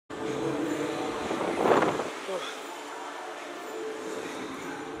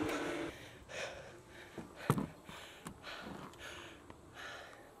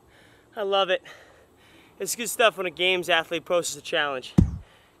I love it. It's good stuff when a games athlete poses a challenge,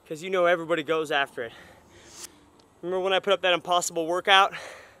 because you know everybody goes after it. Remember when I put up that impossible workout,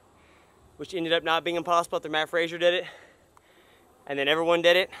 which ended up not being impossible after Matt Fraser did it, and then everyone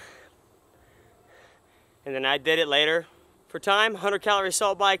did it, and then I did it later. For time, 100 calorie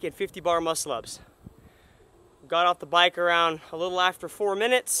assault bike and 50 bar muscle ups. Got off the bike around a little after 4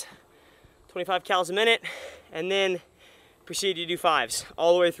 minutes, 25 calories a minute, and then proceeded to do fives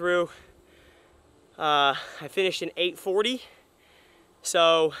all the way through. I finished in 8:40,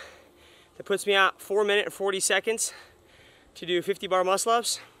 so that puts me out 4 minutes and 40 seconds to do 50 bar muscle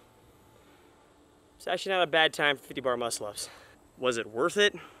ups. It's actually not a bad time for 50 bar muscle ups. Was it worth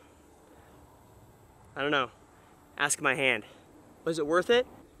it? I don't know. Ask my hand. Was it worth it?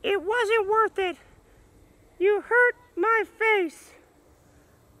 It wasn't worth it. You hurt my face.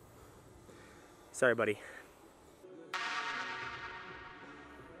 Sorry, buddy.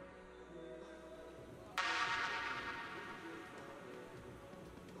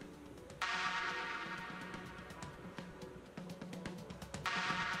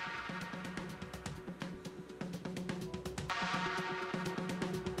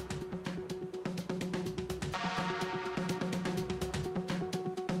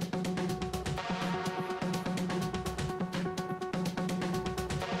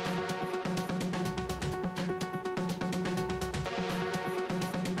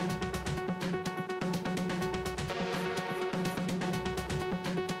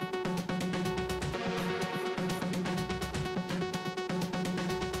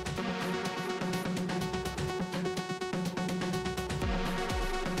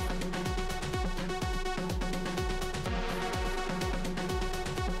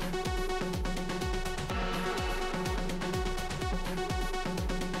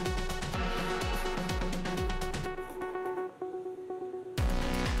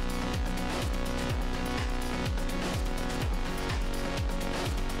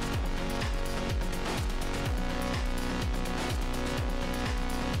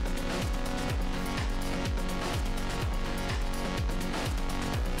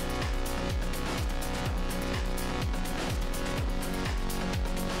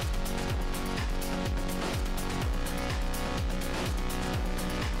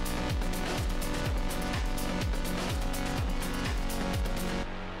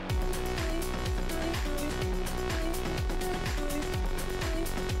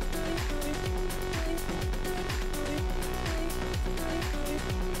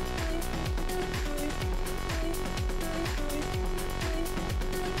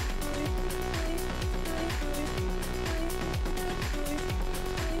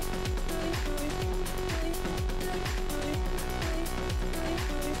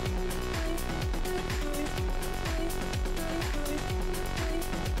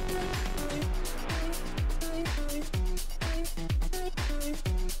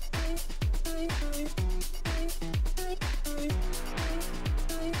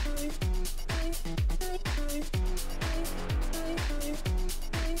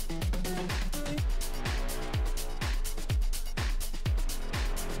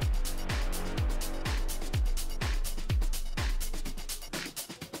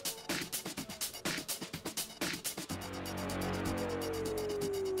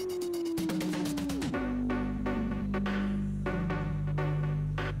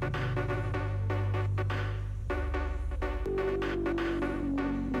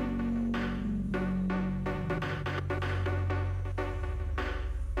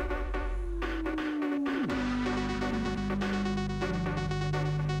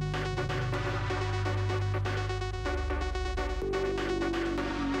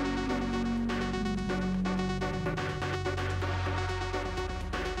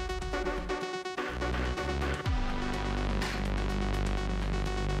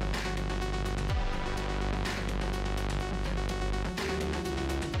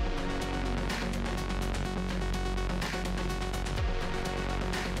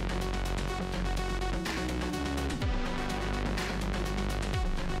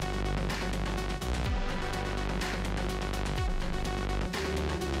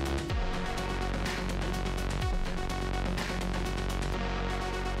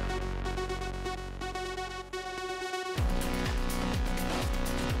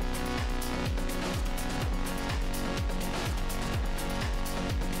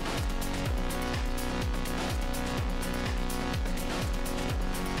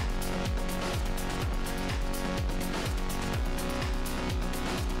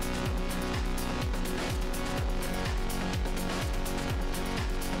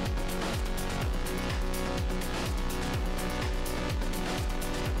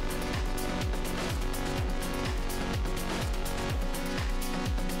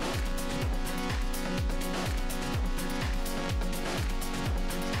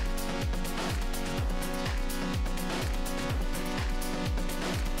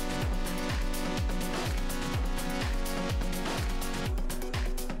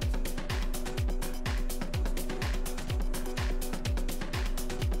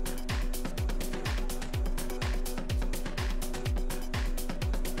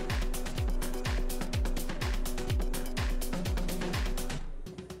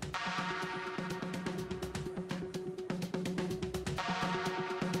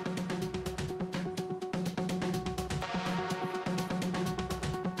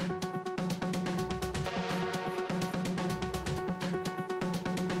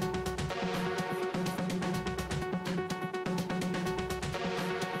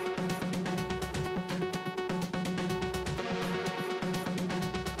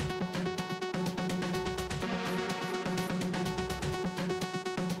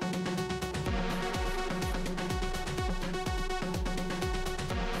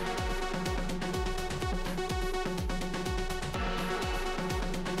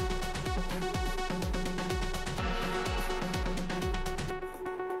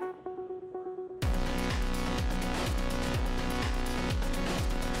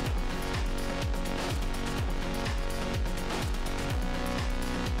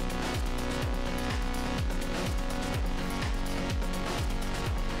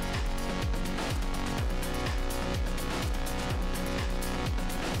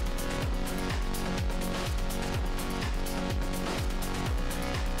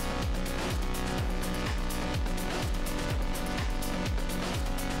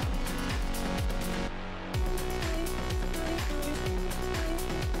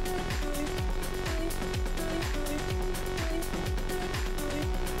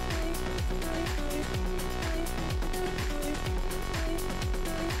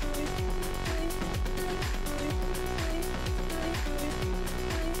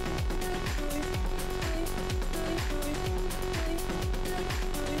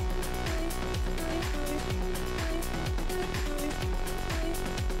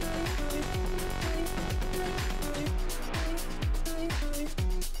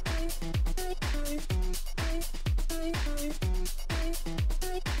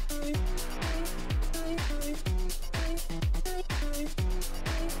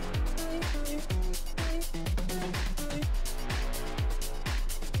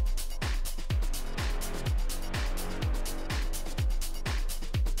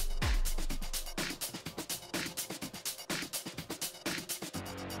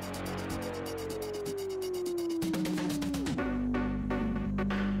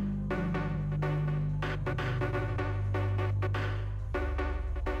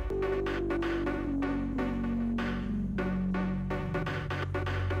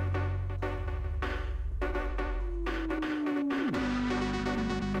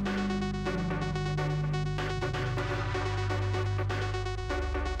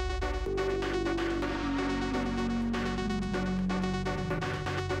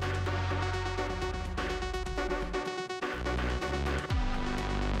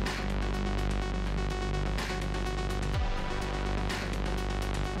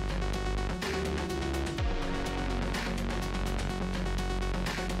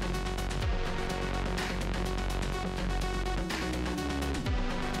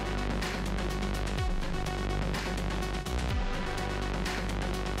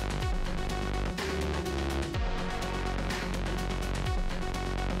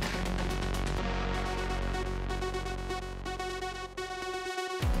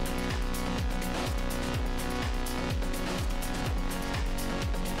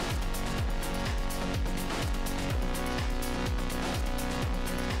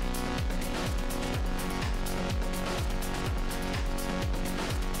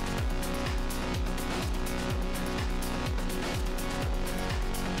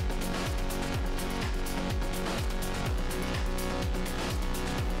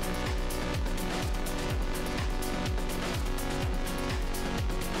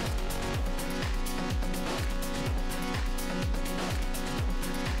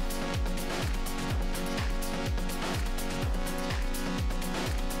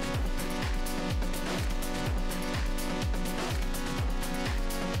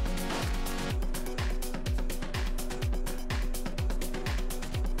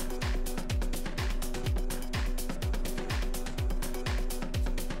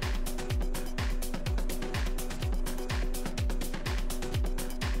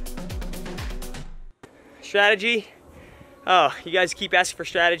 Strategy. Oh, you guys keep asking for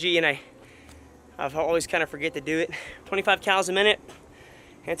strategy, and I've always kind of forget to do it. 25 calories a minute.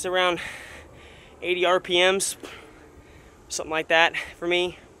 It's around 80 RPMs, something like that for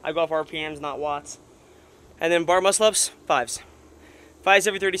me. I go off RPMs, not watts. And then bar muscle ups, fives. Fives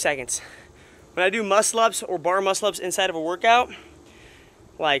every 30 seconds. When I do muscle ups or bar muscle ups inside of a workout,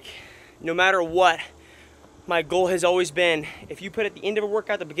 like no matter what, my goal has always been, if you put at the end of a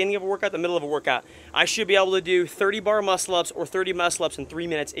workout, the beginning of a workout, the middle of a workout, I should be able to do 30 bar muscle ups or 30 muscle ups in 3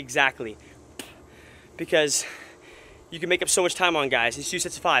 minutes exactly. Because you can make up so much time on guys. It's 2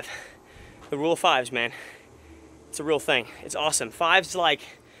 sets of 5. The rule of fives, man. It's a real thing. It's awesome. Fives like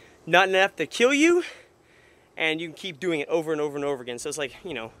not enough to kill you, and you can keep doing it over and over and over again. So it's like,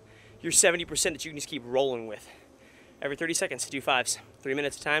 you know, your 70% that you can just keep rolling with. Every 30 seconds to do fives. 3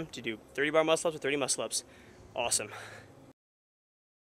 minutes of time to do 30 bar muscle ups or 30 muscle ups. Awesome.